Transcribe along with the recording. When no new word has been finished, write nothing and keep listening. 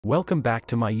Welcome back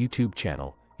to my YouTube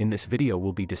channel. In this video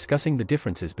we'll be discussing the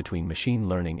differences between machine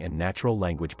learning and natural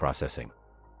language processing.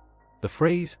 The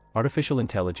phrase, artificial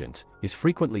intelligence, is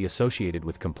frequently associated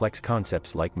with complex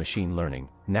concepts like machine learning,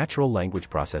 natural language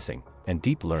processing, and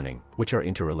deep learning, which are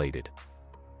interrelated.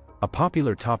 A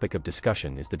popular topic of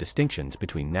discussion is the distinctions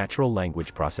between natural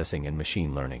language processing and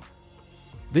machine learning.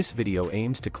 This video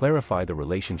aims to clarify the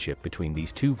relationship between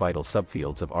these two vital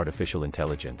subfields of artificial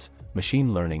intelligence,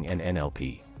 machine learning and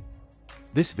NLP.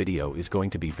 This video is going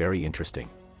to be very interesting.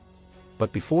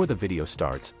 But before the video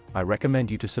starts, I recommend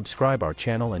you to subscribe our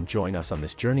channel and join us on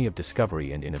this journey of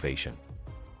discovery and innovation.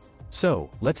 So,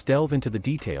 let's delve into the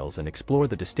details and explore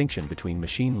the distinction between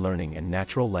machine learning and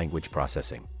natural language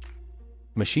processing.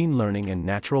 Machine learning and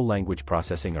natural language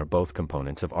processing are both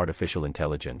components of artificial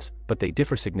intelligence, but they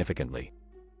differ significantly.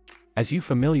 As you're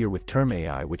familiar with term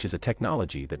AI, which is a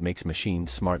technology that makes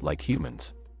machines smart like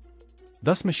humans.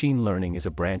 Thus machine learning is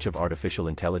a branch of artificial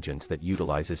intelligence that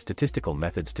utilizes statistical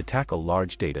methods to tackle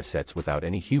large data sets without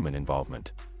any human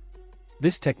involvement.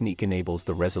 This technique enables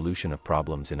the resolution of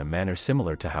problems in a manner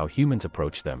similar to how humans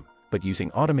approach them, but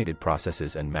using automated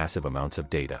processes and massive amounts of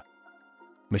data.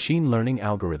 Machine learning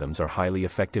algorithms are highly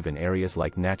effective in areas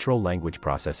like natural language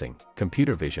processing,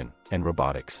 computer vision, and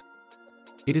robotics.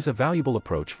 It is a valuable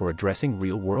approach for addressing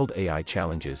real-world AI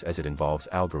challenges as it involves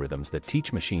algorithms that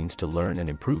teach machines to learn and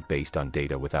improve based on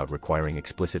data without requiring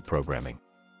explicit programming.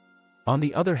 On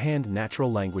the other hand,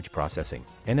 natural language processing,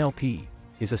 NLP,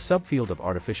 is a subfield of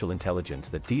artificial intelligence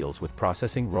that deals with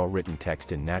processing raw written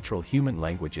text in natural human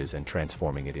languages and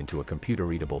transforming it into a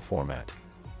computer-readable format.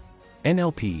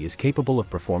 NLP is capable of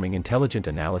performing intelligent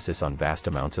analysis on vast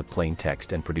amounts of plain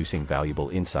text and producing valuable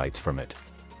insights from it.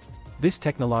 This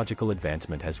technological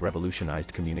advancement has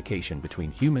revolutionized communication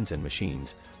between humans and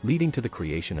machines, leading to the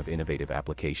creation of innovative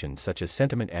applications such as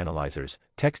sentiment analyzers,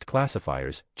 text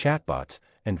classifiers, chatbots,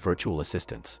 and virtual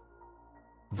assistants.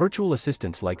 Virtual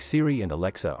assistants like Siri and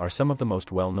Alexa are some of the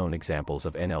most well-known examples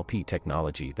of NLP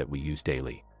technology that we use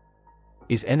daily.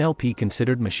 Is NLP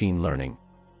considered machine learning?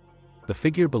 The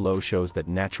figure below shows that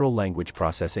natural language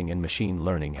processing and machine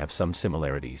learning have some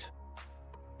similarities.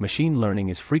 Machine learning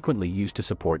is frequently used to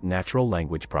support natural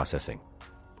language processing.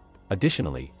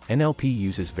 Additionally, NLP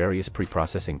uses various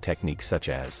pre-processing techniques such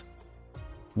as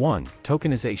 1.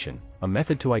 Tokenization, a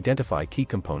method to identify key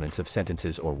components of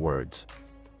sentences or words.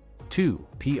 2.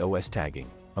 POS tagging,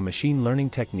 a machine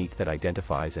learning technique that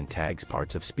identifies and tags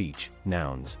parts of speech,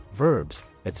 nouns, verbs,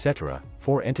 etc.,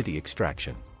 for entity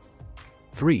extraction.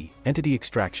 3. Entity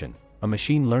extraction, a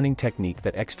machine learning technique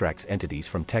that extracts entities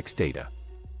from text data.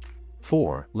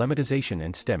 4. Lemmatization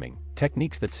and stemming,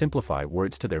 techniques that simplify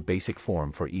words to their basic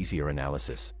form for easier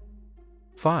analysis.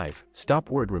 5. Stop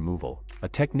word removal, a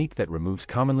technique that removes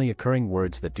commonly occurring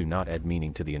words that do not add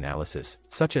meaning to the analysis,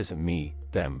 such as me,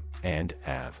 them, and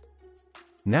have.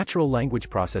 Natural language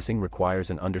processing requires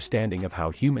an understanding of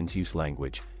how humans use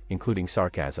language, including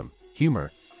sarcasm,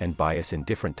 humor, and bias in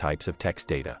different types of text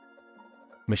data.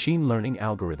 Machine learning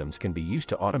algorithms can be used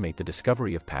to automate the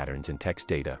discovery of patterns in text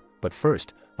data, but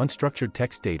first, unstructured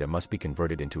text data must be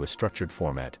converted into a structured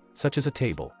format, such as a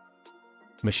table.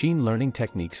 Machine learning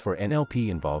techniques for NLP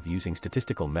involve using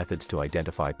statistical methods to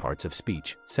identify parts of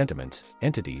speech, sentiments,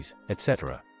 entities,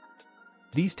 etc.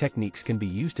 These techniques can be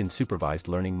used in supervised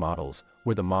learning models,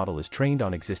 where the model is trained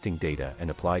on existing data and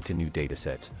applied to new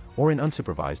datasets, or in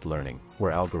unsupervised learning,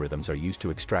 where algorithms are used to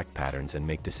extract patterns and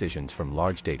make decisions from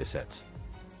large datasets.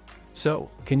 So,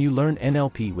 can you learn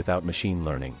NLP without machine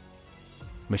learning?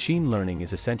 Machine learning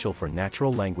is essential for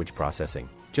natural language processing,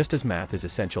 just as math is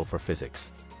essential for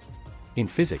physics. In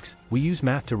physics, we use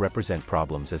math to represent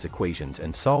problems as equations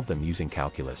and solve them using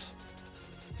calculus.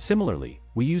 Similarly,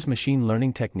 we use machine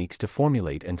learning techniques to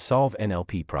formulate and solve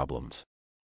NLP problems.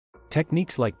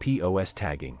 Techniques like POS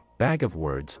tagging, bag of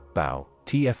words, BAO,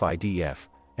 TF-IDF,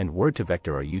 and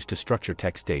word-to-vector are used to structure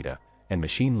text data, and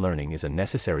machine learning is a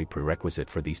necessary prerequisite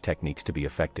for these techniques to be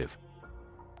effective.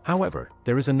 However,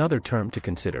 there is another term to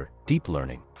consider, deep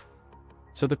learning.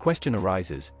 So the question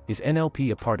arises, is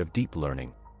NLP a part of deep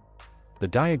learning? The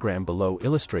diagram below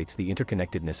illustrates the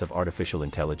interconnectedness of artificial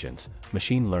intelligence,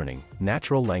 machine learning,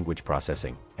 natural language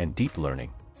processing, and deep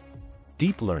learning.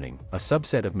 Deep learning, a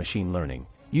subset of machine learning,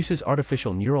 uses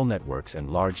artificial neural networks and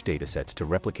large datasets to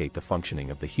replicate the functioning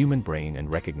of the human brain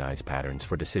and recognize patterns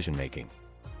for decision-making.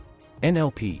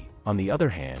 NLP, on the other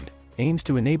hand, aims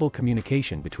to enable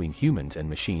communication between humans and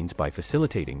machines by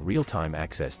facilitating real-time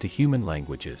access to human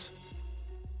languages.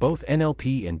 Both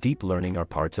NLP and deep learning are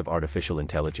parts of artificial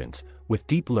intelligence, with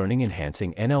deep learning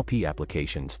enhancing NLP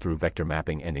applications through vector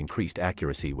mapping and increased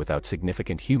accuracy without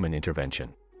significant human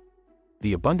intervention.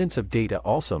 The abundance of data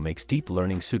also makes deep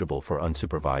learning suitable for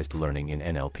unsupervised learning in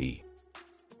NLP.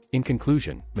 In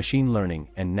conclusion, machine learning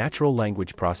and natural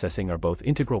language processing are both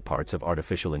integral parts of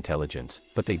artificial intelligence,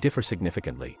 but they differ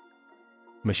significantly.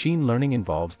 Machine learning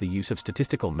involves the use of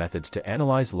statistical methods to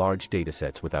analyze large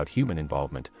datasets without human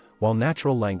involvement, while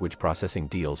natural language processing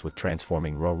deals with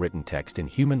transforming raw written text in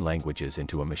human languages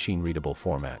into a machine-readable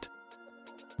format.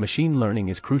 Machine learning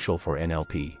is crucial for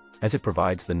NLP, as it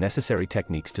provides the necessary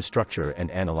techniques to structure and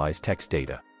analyze text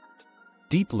data.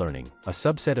 Deep learning, a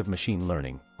subset of machine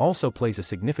learning, also plays a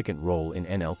significant role in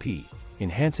NLP,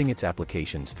 enhancing its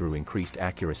applications through increased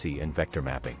accuracy and vector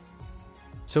mapping.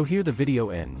 So here the video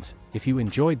ends. If you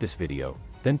enjoyed this video,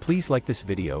 then please like this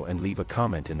video and leave a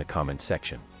comment in the comment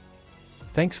section.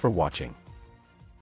 Thanks for watching.